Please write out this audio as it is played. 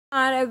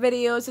On a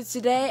video. So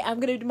today I'm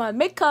gonna do my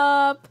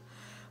makeup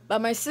by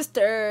my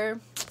sister.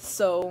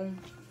 So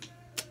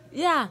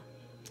yeah,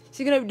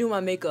 she's gonna do my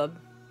makeup.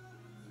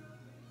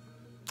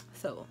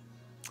 So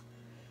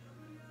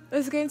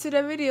let's get into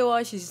the video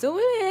while she's doing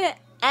it.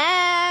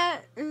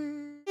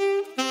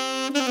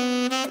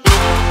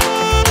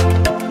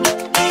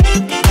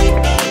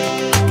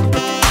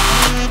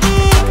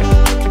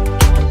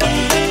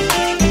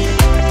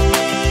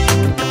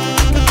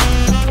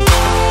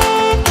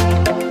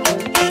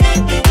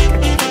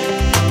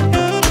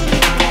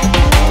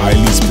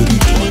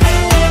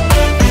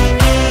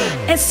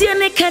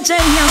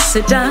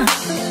 Seda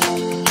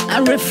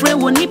a refrain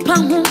woni pa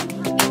ho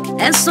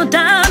enso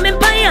da me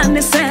pa ya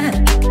ne se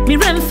mi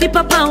remfi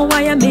papa wa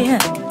ya me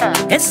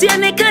esia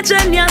ne ka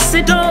janya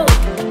sedo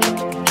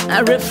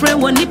a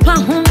refrain woni pa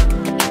ho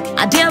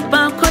ade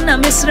aba ko na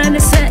mesra ne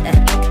se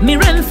mi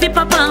remfi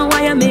papa wa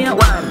ya me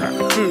wa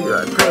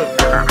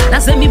na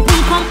se mi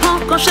bun kompon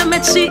ko hwe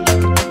mechi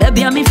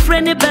baby am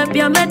friend e baby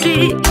am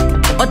di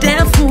o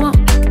therefore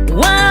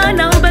wa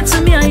na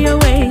obetumi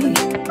ayewe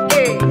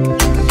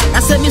I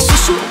said, Miss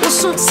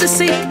Susu,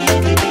 sissy,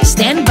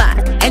 stand by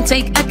and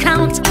take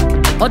account.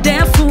 Or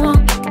therefore,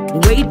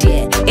 wait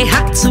there, it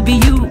had to be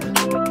you.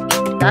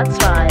 That's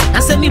right. I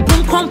said, me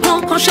boom,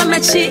 kompon,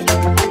 koshamechi.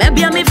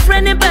 Baby, I'm a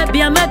friend,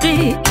 baby, I'm a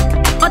D.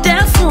 Or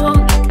therefore,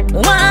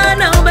 why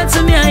now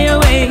better me on your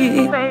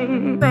way?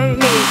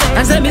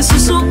 I said, Miss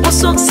Susu,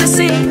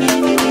 sissy,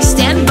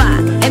 stand by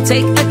and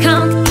take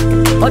account.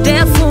 Or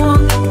therefore,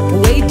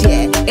 wait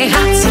there, it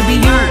had to be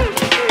you.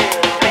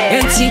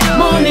 Empty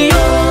money, yeah,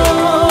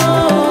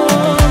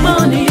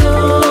 money, oh,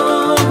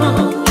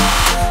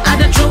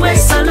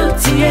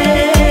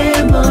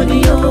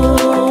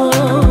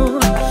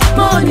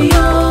 money,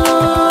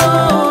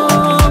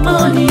 oh,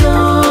 money,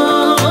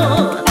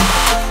 oh.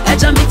 I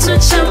jump into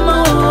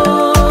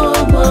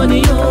chamo,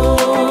 money,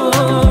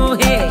 oh,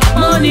 hey,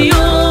 money,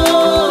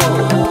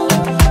 oh,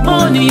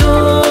 money,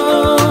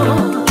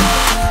 oh.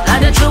 I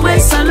don't throw a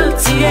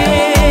salute,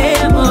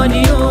 yeah,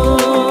 money,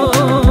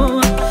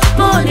 oh,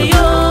 money,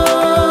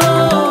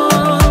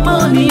 oh,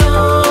 money,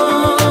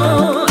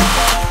 oh.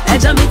 I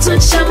jump into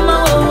chamo.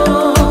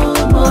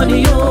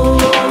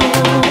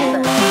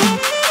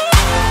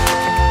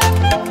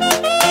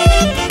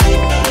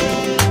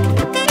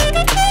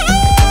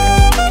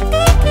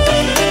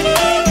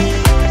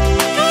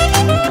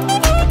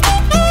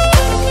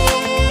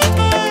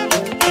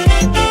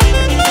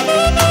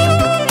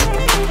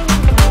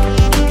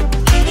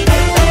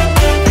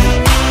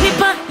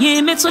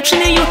 So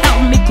you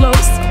held me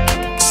close,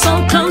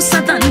 so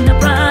closer than a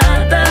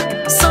brother,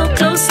 so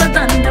closer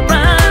than a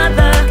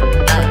brother.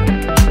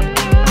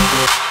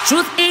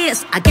 Truth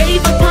is, I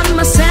gave up on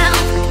myself,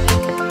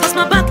 cause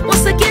my back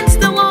was against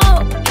the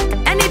wall,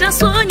 and it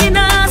was on you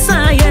now,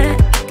 yeah.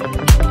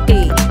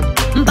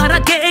 But I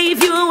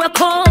gave you a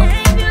call,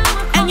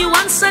 and you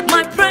answered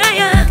my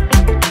prayer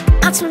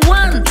at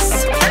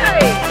once.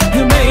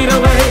 You made a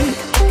way.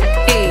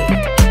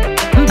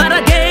 But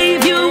I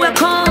gave you a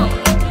call,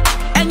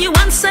 and you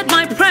answered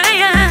my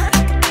prayer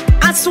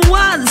at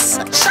once.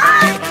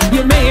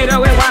 You made a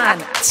way. 1,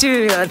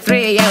 2,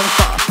 3, and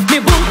 4. Me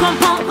boom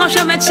kompon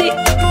koshamechi.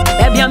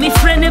 Baby I'm a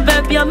friend,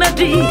 baby I'm a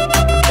D.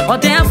 Or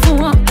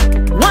therefore,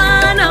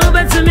 one now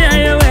better me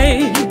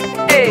away.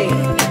 Hey,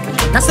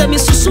 now say me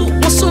susu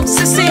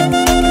sissy,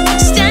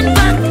 stand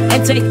back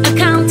and take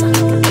account.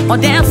 Or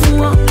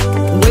therefore,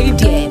 wait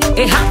there,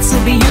 it had to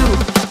be you.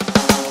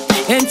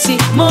 Empty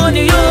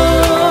money,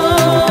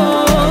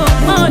 oh,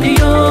 money,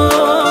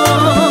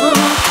 oh.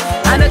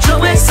 And I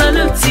throw a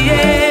salute,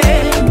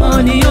 yeah,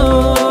 money,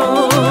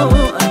 oh,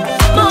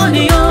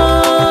 money,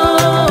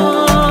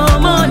 oh,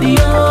 money,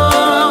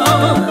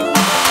 oh.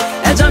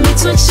 I jump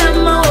into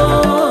chamo,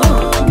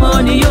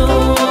 money,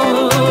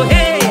 oh,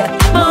 hey,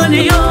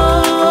 money,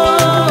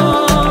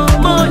 oh,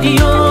 money,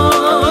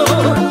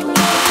 oh.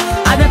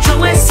 And I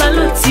throw a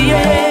salute,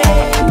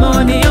 yeah,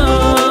 money, oh,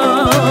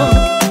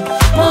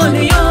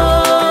 money, oh,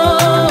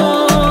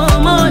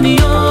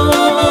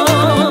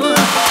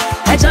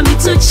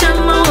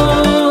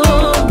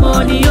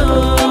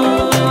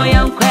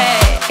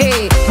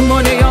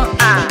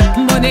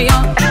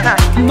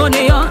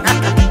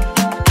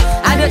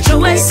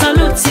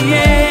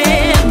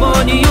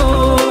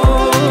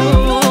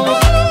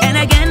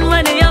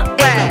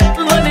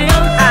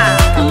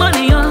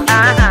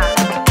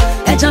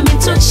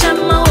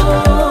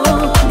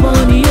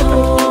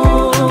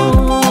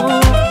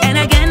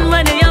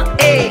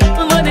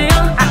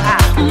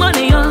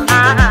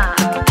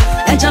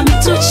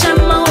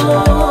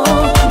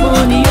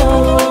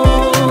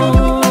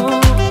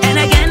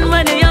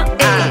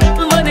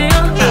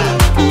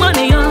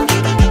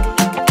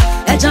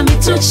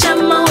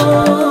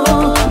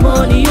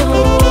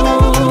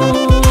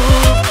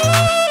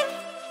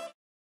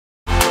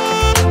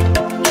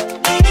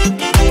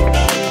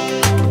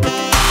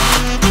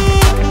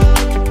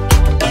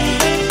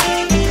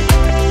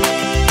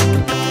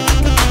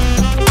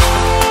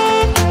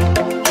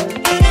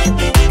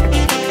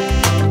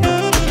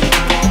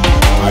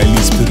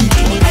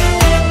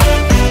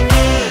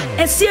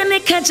 Esiane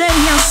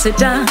kajenya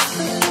seda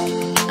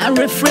I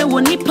refrain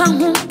woni pa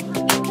ho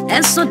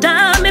enso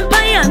da me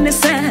paya ne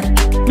se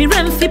mi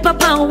remfi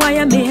papa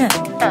waya me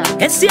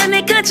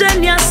Esiane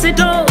kajenya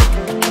sedo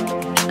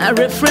I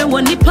refrain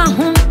woni pa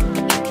ho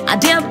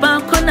ade aba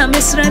ko na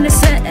mesra ne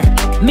se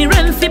mi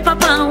remfi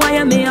papa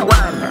waya me 1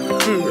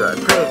 2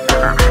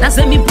 3 na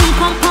se mi bun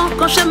kompon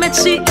ko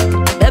shemechi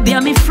baby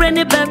am friend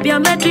baby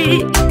am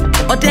di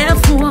o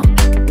therefore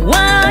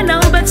why now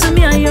better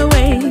me your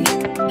way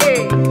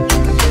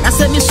I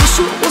said me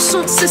susu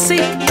usu sisi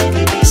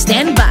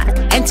stand by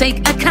and take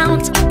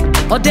account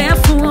or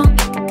therefore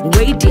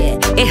wait there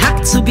it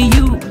had to be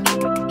you.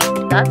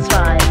 That's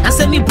right. I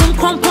said me boom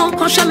kompon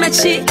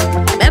koshamechi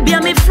baby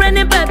I'm a friend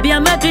baby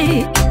I'm a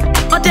D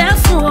or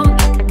therefore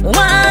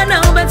why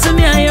now better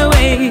me your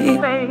way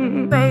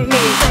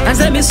I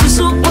said me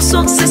susu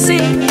usu sisi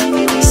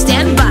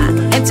stand by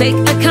and take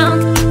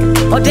account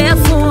or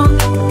therefore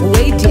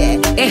wait there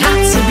it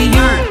had to be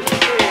you.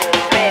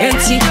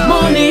 Enti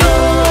money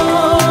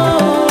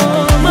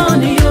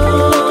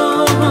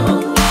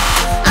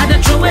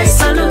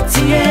salute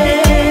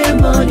yeah,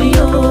 money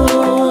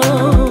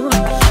oh,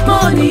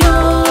 money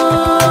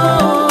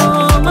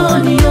oh,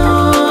 money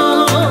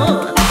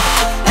oh.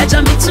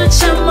 Eja mi to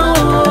chamo,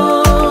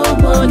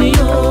 money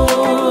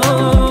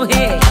oh,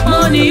 hey,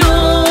 money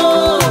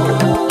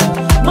oh,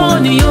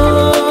 money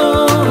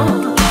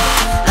oh.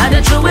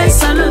 Ada trowe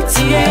salute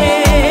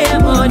yeah,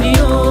 money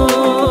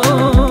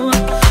oh,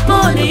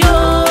 money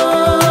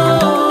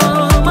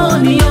oh,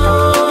 money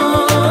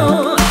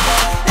oh.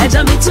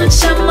 Eja mi to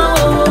chamo.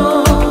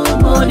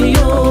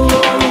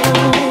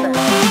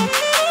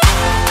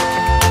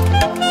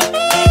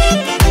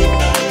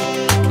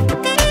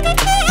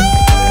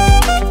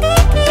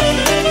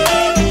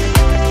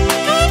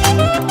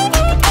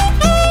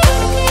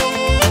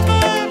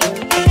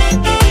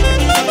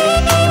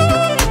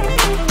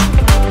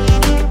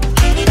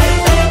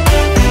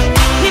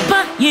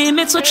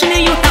 You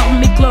held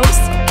me close,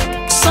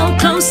 so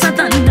closer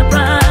than a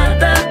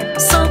brother,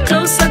 so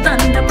closer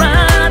than a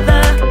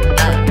brother.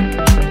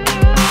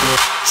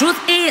 Truth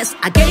is,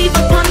 I gave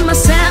up on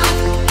myself,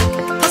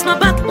 cause my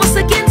back was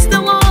against the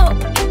wall,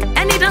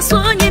 and it was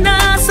on your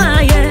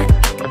nasa, yeah.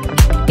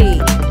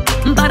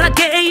 But I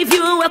gave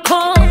you a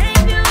call,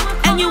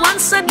 and you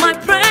answered my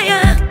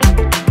prayer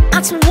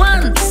at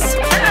once.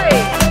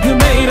 You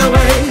made a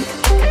way.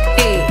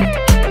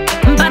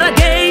 But I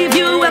gave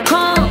you a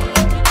call,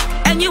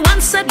 and you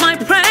answered my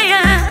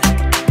prayer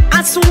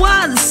at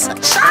once.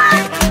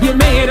 You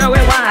made a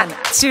way 1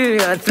 2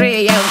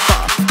 3 and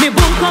 4. Me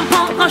boom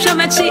kompon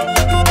koshamechi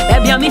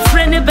baby I'm a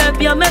friend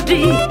baby I'm a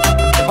D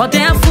or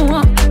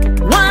therefore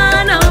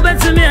why now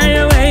better me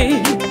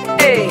away.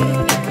 Hey,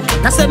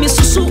 now say me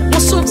susu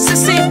usu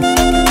sisi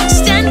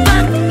stand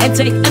back and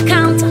take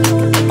account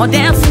or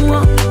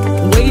therefore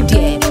wait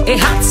there it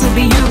had to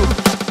be you.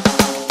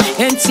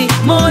 Enti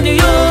money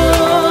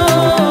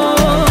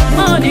oh,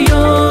 money oh.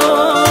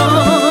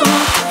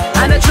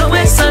 And I throw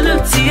a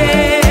salute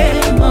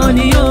yeah,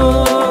 money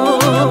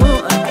oh,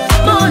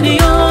 money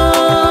oh,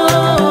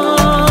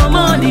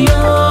 money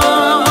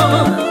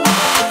oh.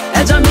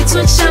 Eja mi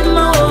to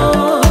chamo,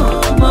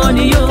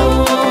 money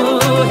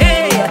oh,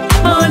 hey,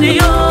 money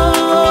oh,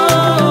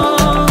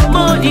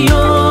 money oh.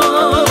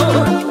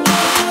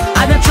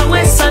 And I throw a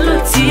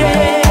salute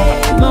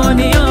yeah,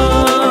 money oh,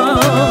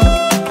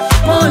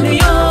 money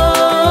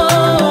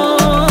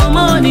oh,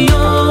 money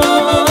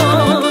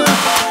oh.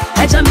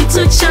 Eja mi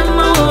to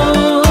chamo.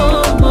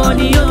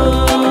 Money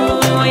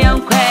oh,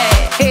 young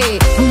hey,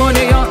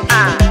 money oh,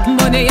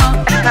 money oh,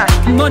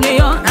 money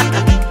oh.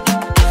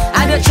 I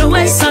got your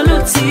way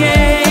salute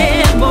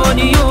yeah,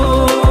 money oh.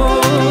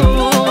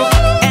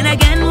 And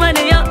again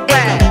money oh,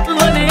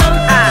 money oh,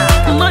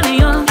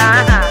 money oh.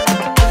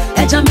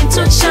 Eja mi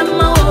to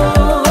chamo,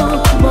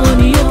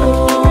 money oh.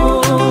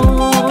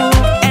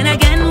 And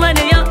again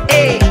money oh,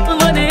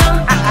 money oh,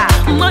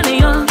 money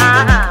oh.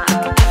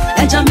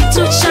 Eja mi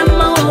to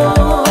chamo,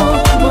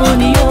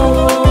 money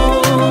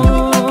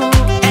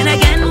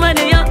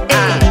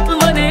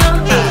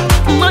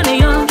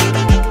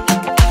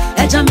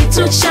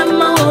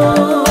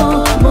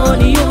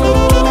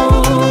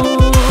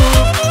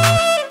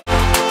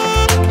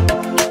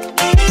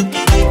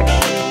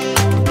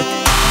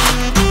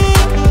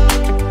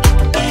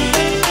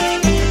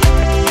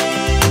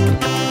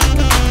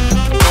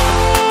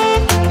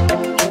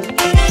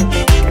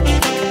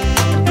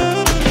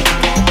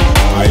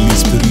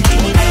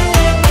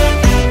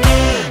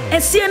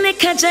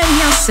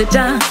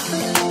Seda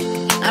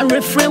I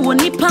refrain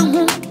woni pa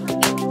ho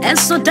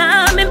enso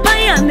da me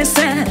paya ne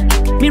se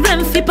mi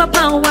remfi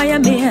papa waya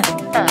me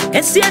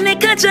Esiane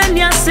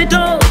kajenya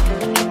sedo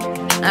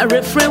I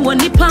refrain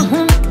woni pa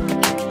ho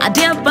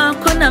ade aba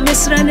ko na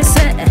mesra ne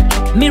se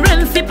mi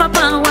remfi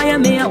papa waya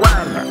me 1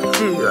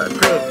 2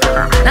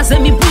 3 na se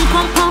mi bun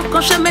kompon ko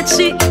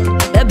shemechi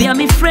baby I'm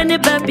a friend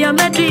baby I'm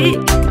a D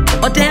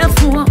or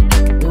therefore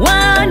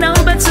why now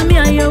better me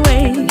your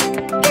way.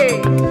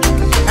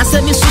 I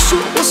said me susu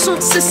usu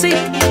sisi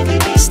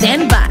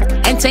stand by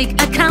and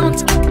take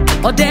account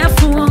or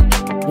therefore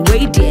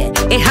Wait there,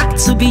 it had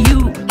to be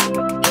you.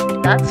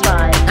 That's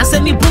right. I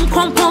said me boom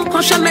pom pom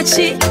kosha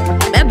mechi.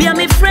 Baby I'm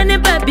a friend,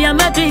 baby I'm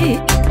a day.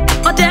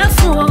 Or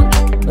therefore,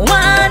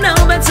 why now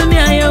better me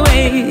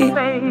away?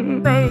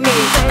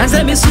 I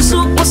said me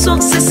susu oso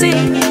sisi.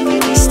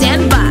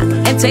 Stand back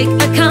and take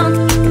account.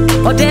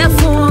 Or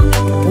therefore,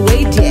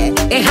 wait there,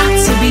 it had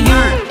to be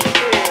you.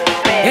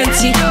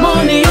 Empty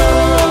money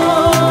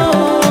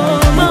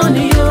oh,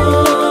 money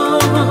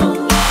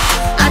oh.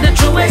 I don't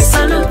throw away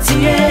salute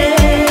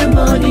yeah,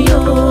 money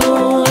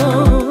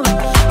oh,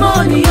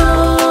 money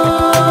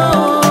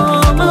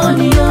oh,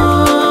 money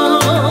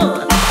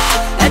oh.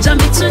 Eja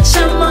mi tu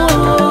chamo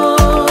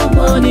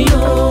money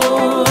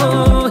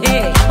oh,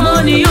 hey,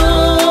 money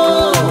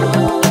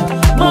oh,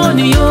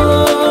 money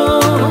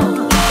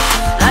oh.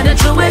 I don't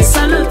throw away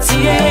salute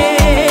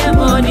yeah,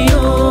 money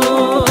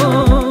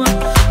oh,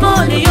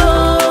 money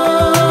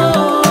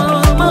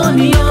oh,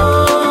 money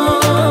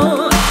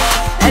oh.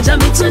 Eja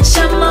mi tu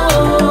chamo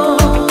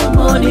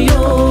money oh.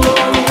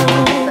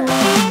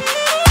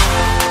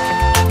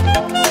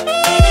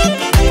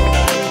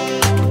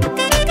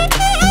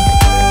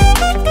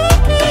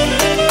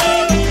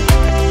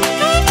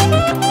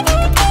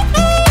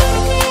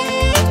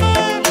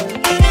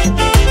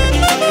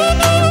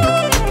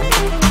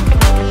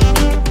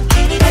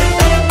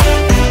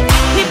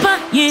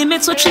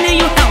 So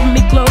you held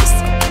me close,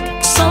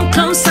 so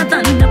closer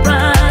than a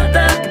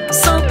brother,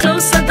 so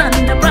closer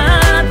than a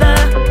brother.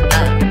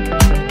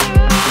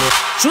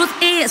 Truth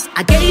is,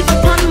 I gave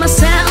up on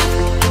myself,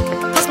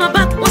 cause my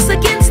back was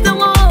against the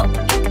wall,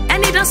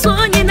 and it was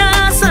on your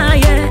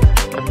yeah.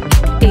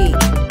 Hey.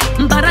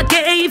 But I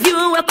gave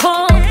you a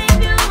call,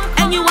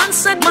 and you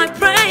answered my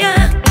prayer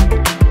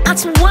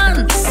at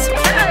once.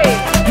 Hey.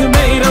 You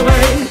made a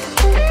way.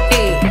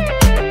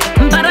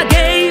 Hey. But I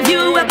gave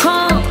you a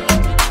call,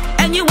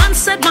 you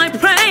answered my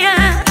prayer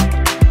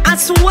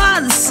at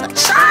once.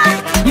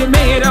 You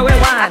made a way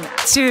 1,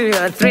 2,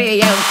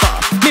 3, and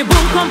 4. Me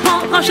boom pom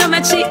pom kosha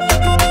mechi.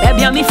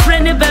 Baby I'm a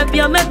friend,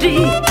 baby I'm a D.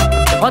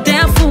 Or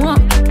therefore,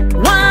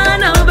 why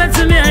now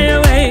better me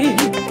away?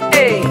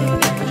 Hey,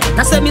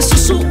 now say me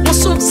susu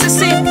oso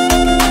sisi.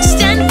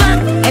 Stand back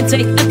and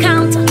take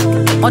account.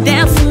 Or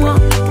therefore,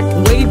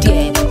 wait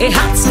there, it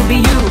had to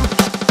be you.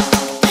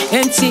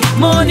 Empty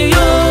money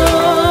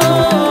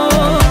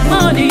oh,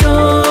 money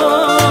oh.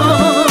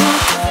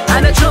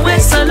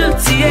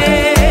 Salute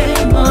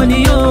yeah,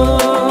 money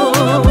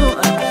oh,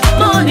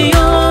 money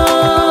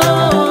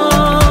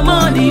oh,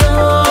 money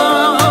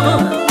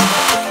oh.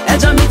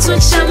 Eja mi tu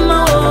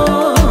chamo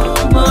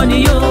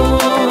money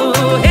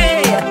oh,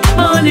 hey,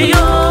 money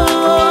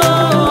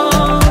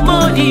oh,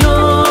 money oh.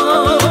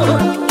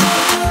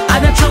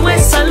 Ada trawe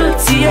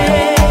salute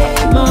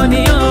yeah,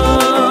 money oh,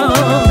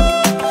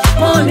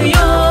 money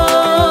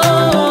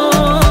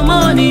oh,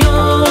 money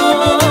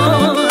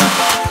oh.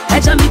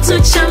 Eja mi tu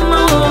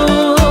chamo.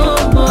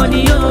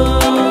 Money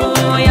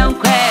oh, young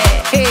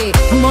hey,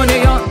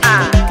 money oh,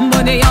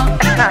 money oh,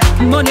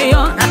 money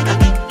oh.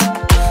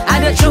 I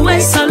don't throw away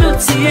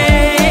salute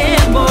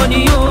yeah,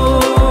 money oh.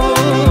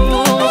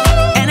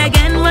 And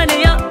again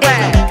money oh,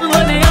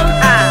 money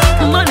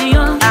oh, money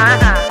oh.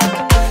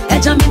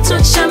 Eja mi tu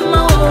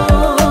chamo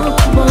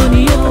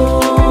money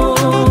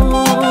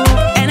oh.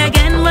 And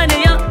again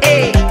money oh,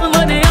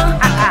 money oh,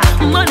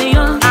 money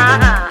oh.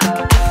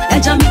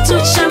 Eja mi tu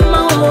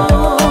chamo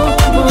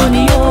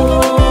money oh.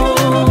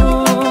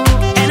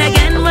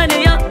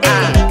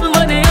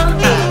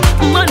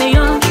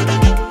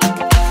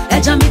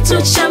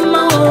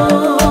 Chamo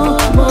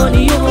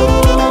money oh.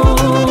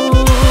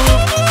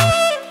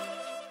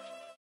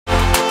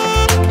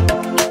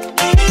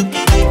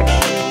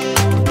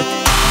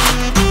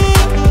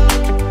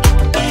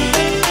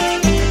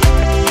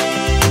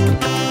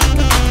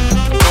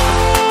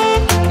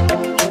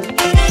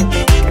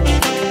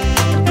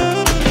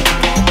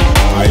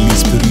 Highly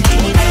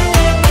spiritual.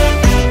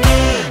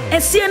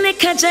 Esiane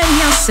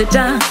kajanya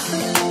seda.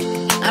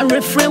 I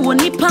refrain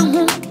wonipa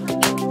hu.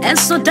 And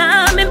so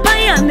damn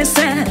empire ne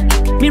se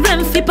mi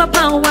remfi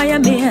papa waya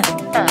me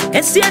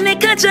esiane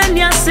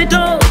kajanya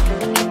sedo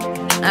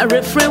I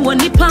refrain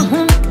wonipa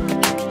hu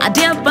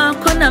ade aba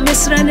kona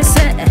mesra ne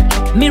se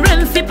mi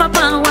remfi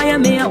papa waya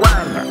me 1,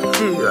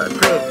 2,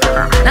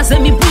 3 na se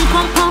mi bum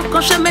pom pom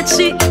kosha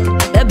mechi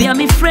baby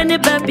I'm a friend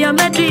baby I'm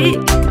a D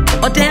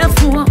or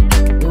therefore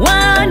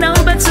why now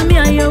better me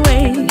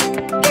away.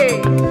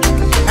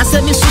 I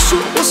said me susu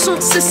oso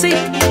sisi.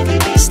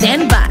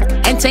 Stand back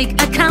and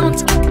take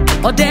account.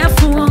 Or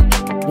therefore,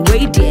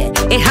 wait there,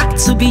 it had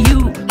to be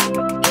you.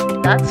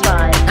 That's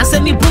right. I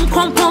said me boom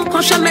pom pom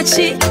kosha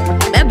mechi.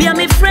 Baby I'm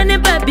a friend,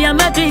 baby I'm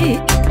a D.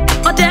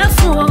 Or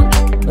therefore,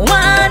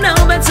 why now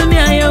better me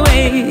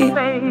away?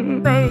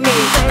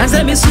 I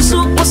said me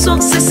susu oso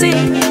sisi.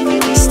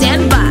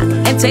 Stand back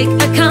and take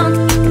account.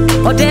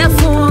 Or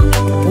therefore,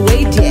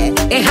 wait there,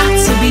 it had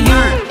to be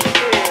you.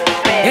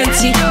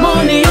 Empty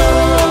money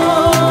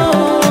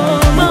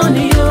oh,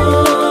 money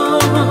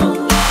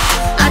oh.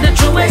 I don't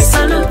throw away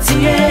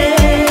salute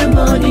yeah,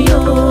 money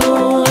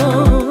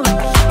oh,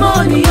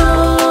 money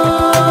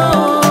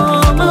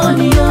oh,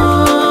 money oh.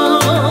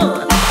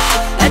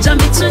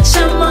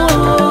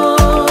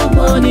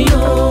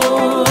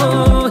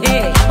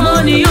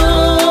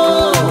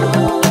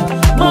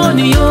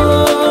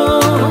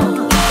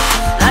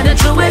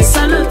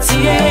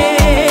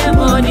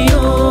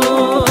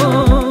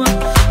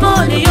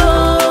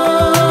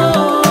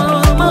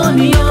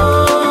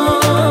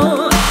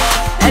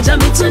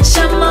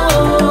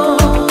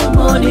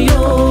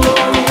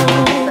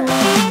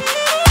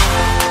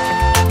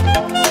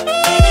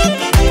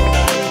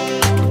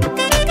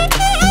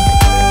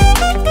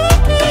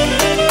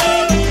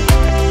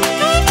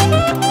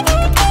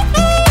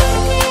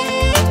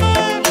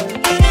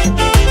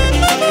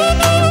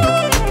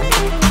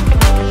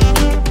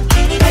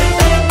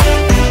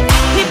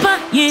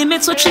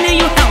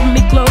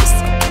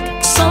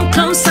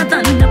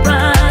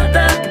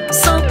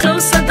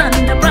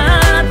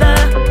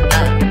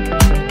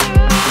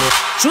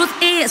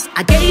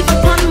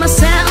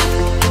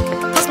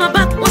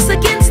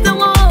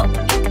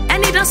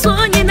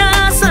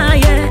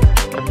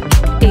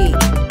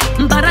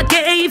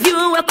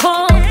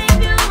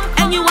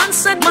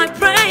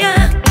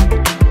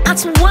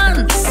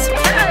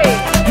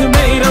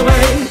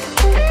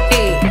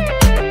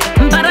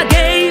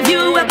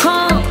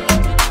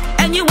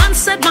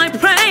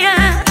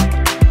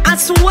 at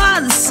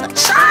once.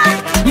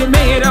 You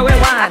made away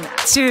 1,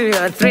 2,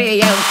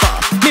 3, and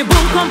 4. Me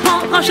boom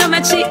pom on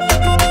shamachi.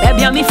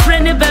 Baby, I'm me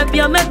friend,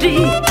 baby, I'm a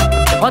D.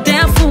 Or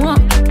therefore,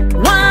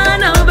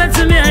 one over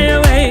to me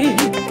away.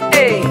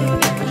 Hey,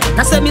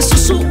 that's a miss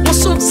so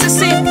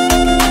sissy.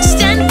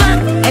 Stand back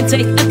and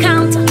take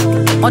account.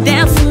 Or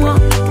therefore,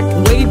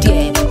 wait,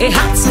 yeah, it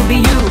had to be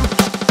you.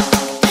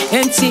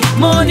 Empty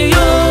money,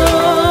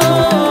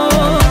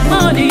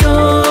 money,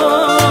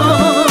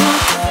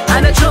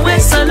 and a true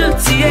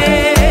salute,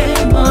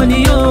 yeah,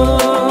 money,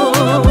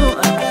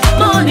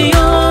 money,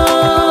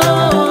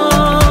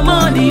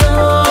 money,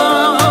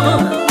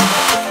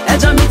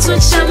 and I'm to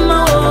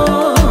chamo,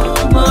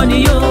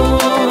 money,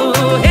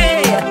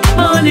 hey,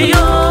 money,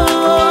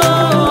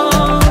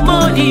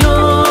 money,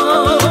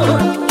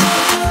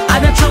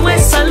 and a true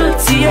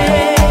salute,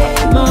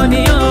 yeah,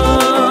 money,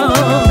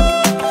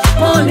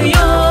 money.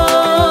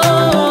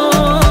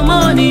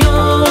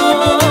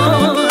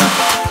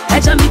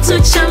 To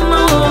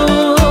chamo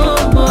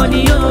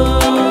money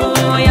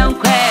oh young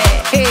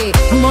hey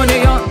money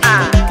oh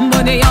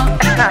money oh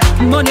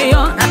money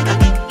oh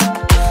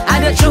I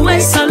don't you way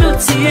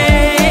salute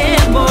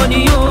yeah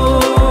money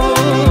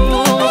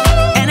oh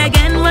and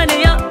again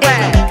money oh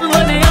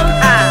money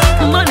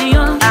oh money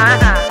oh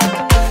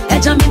I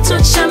jump into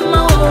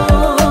chamo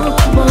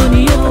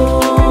money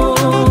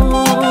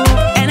oh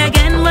and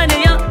again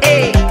money oh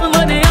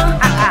money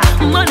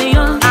oh money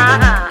oh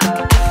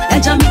I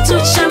jump into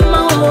chamo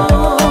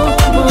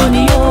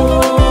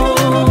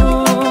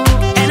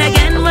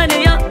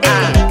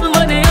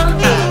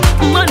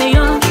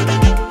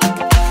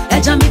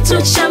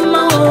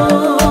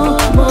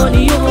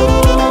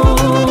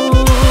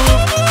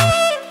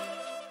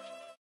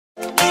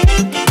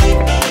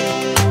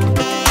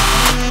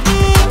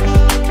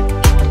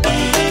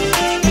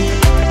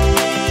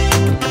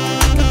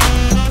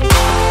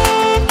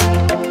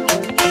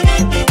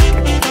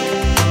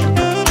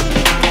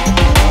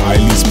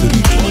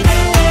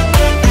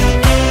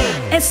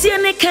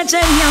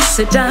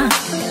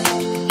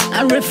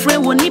I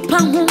refrain when nipa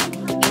ho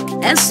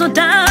and so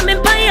damn in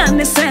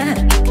payane say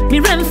me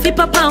remfi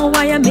papa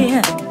why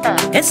me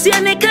esi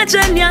ane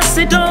kajanya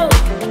sedo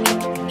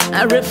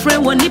I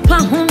refrain when nipa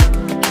ho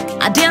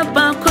ade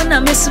aba ko na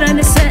mesra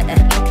ne say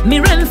me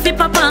remfi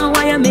papa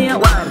why me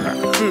 1,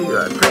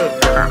 2,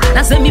 3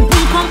 na say me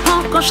bum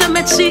pom ko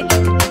shemechi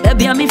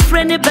baby am me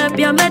friend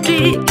baby am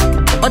ready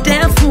or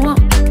therefore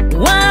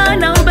why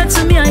now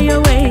better me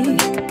away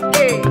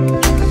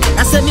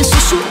I said, Miss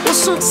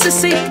Susu,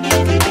 sissy,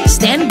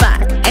 stand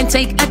back and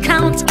take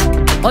account.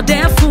 Or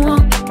therefore,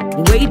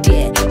 wait,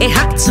 yeah, it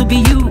had to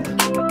be you.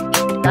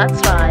 That's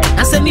right.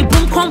 I said, me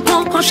boom, pom,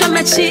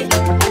 shamechi.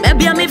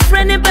 Baby, I'm a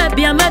friend,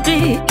 baby, I'm a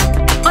D.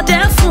 Or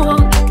therefore,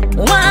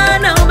 why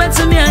now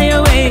better me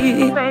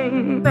away?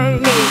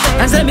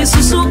 I said, Miss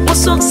Susu,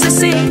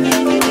 sissy,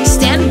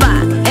 stand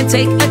back and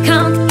take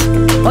account.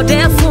 Or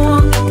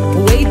therefore,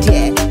 wait,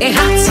 yeah, it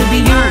had to be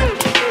you.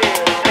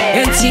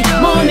 Empty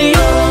money,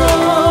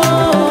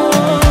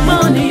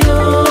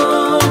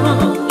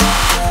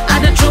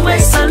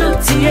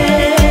 salute,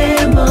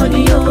 yeah,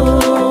 money,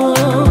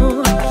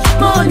 oh,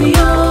 money,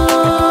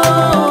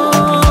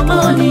 oh,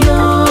 money,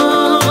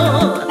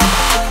 oh.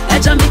 I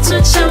jump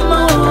into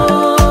chamo,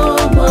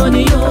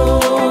 money,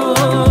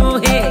 oh,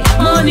 hey,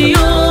 money,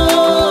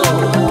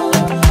 oh,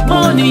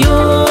 money,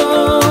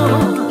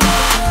 oh.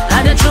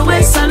 I don't throw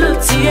away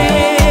salute,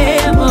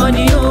 yeah,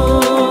 money,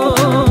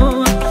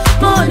 oh,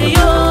 money,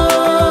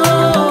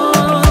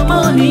 oh,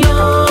 money,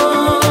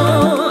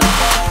 oh.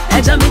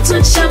 I jump into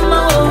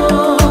chamo.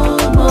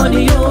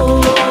 Money,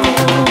 oh.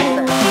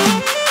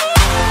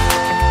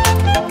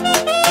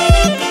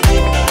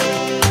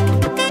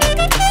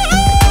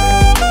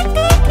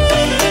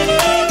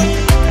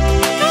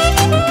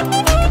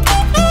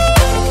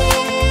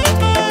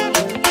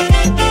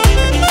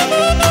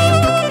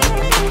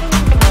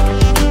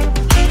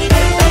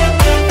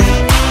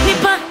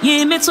 Nipa,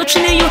 yeah, me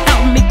touching you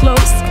held me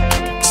close,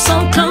 so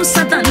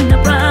closer than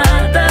a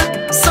brother,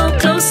 so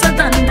closer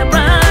than a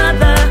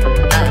brother.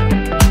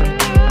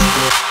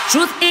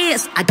 Truth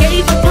is, I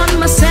gave up on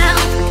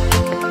myself,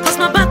 cause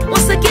my back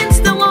was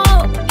against the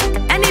wall,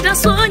 and it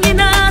was on you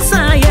now,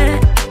 yeah.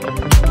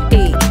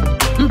 Hey.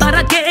 But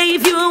I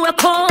gave you a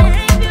call,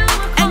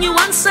 and you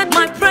answered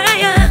my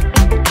prayer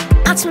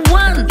at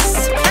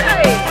once.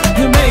 Hey.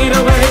 You made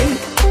a way.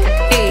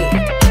 Hey.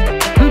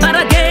 But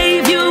I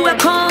gave you a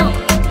call,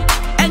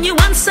 and you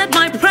answered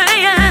my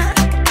prayer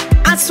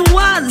at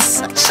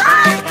once.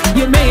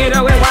 You made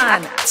a way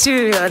 1,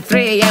 2,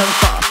 3, and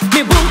 4.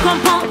 Me boom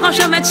pom on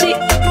shamachi.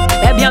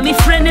 Baby, I'm me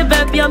friend,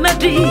 baby, I'm a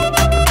D.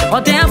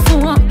 Or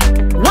therefore,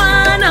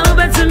 one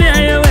over to me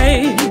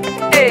away.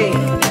 Hey,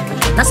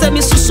 that's a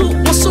miss so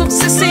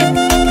sissy.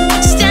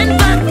 Stand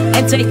back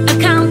and take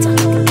account.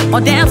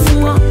 Or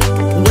therefore,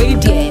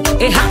 wait, yeah,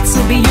 it had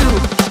to be you.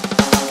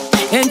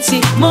 Empty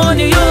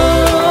money,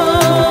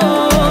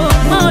 oh,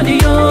 money,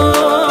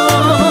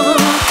 oh.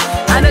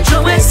 And a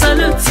true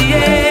salute,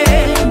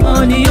 yeah,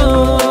 money,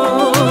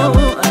 oh,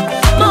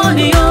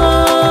 money,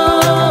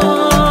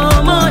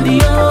 oh, money,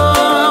 oh.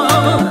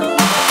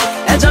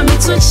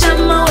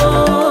 chamo,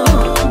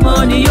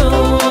 money yo,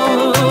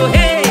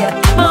 hey,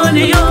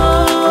 money yo.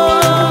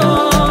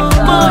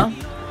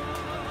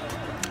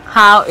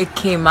 How it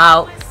came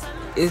out,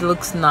 it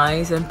looks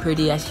nice and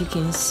pretty, as you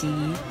can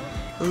see.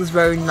 It looks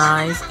very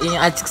nice, and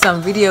I took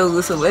some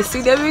videos, so let's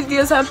see the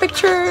videos and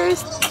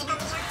pictures.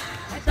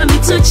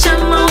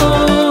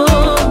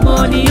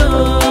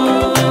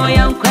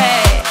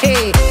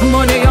 Hey,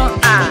 money yo,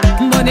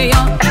 money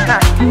yo,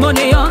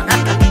 money yo.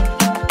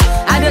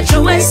 I don't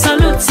you waste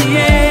salute,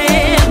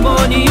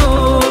 money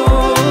yo.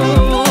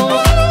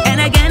 And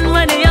again,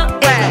 money yo,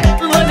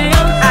 money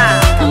yo,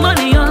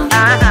 money yo.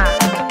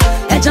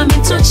 I jump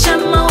into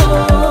chamo,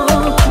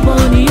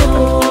 money yo.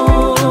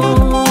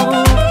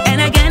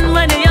 And again,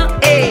 money yo,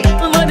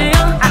 money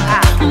yo,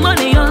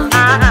 money yo.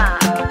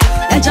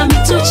 I jump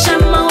into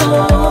chamo,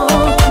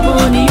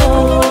 money yo.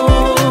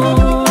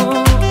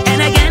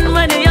 And again,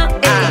 money yo,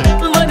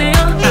 money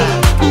yo,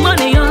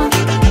 money yo.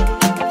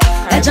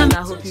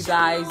 I hope you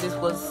guys, this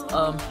was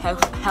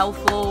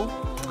helpful.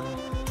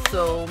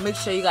 So make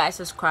sure you guys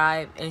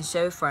subscribe and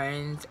share with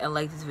friends and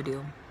like this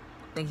video.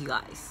 Thank you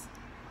guys.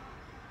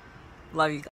 Love you guys.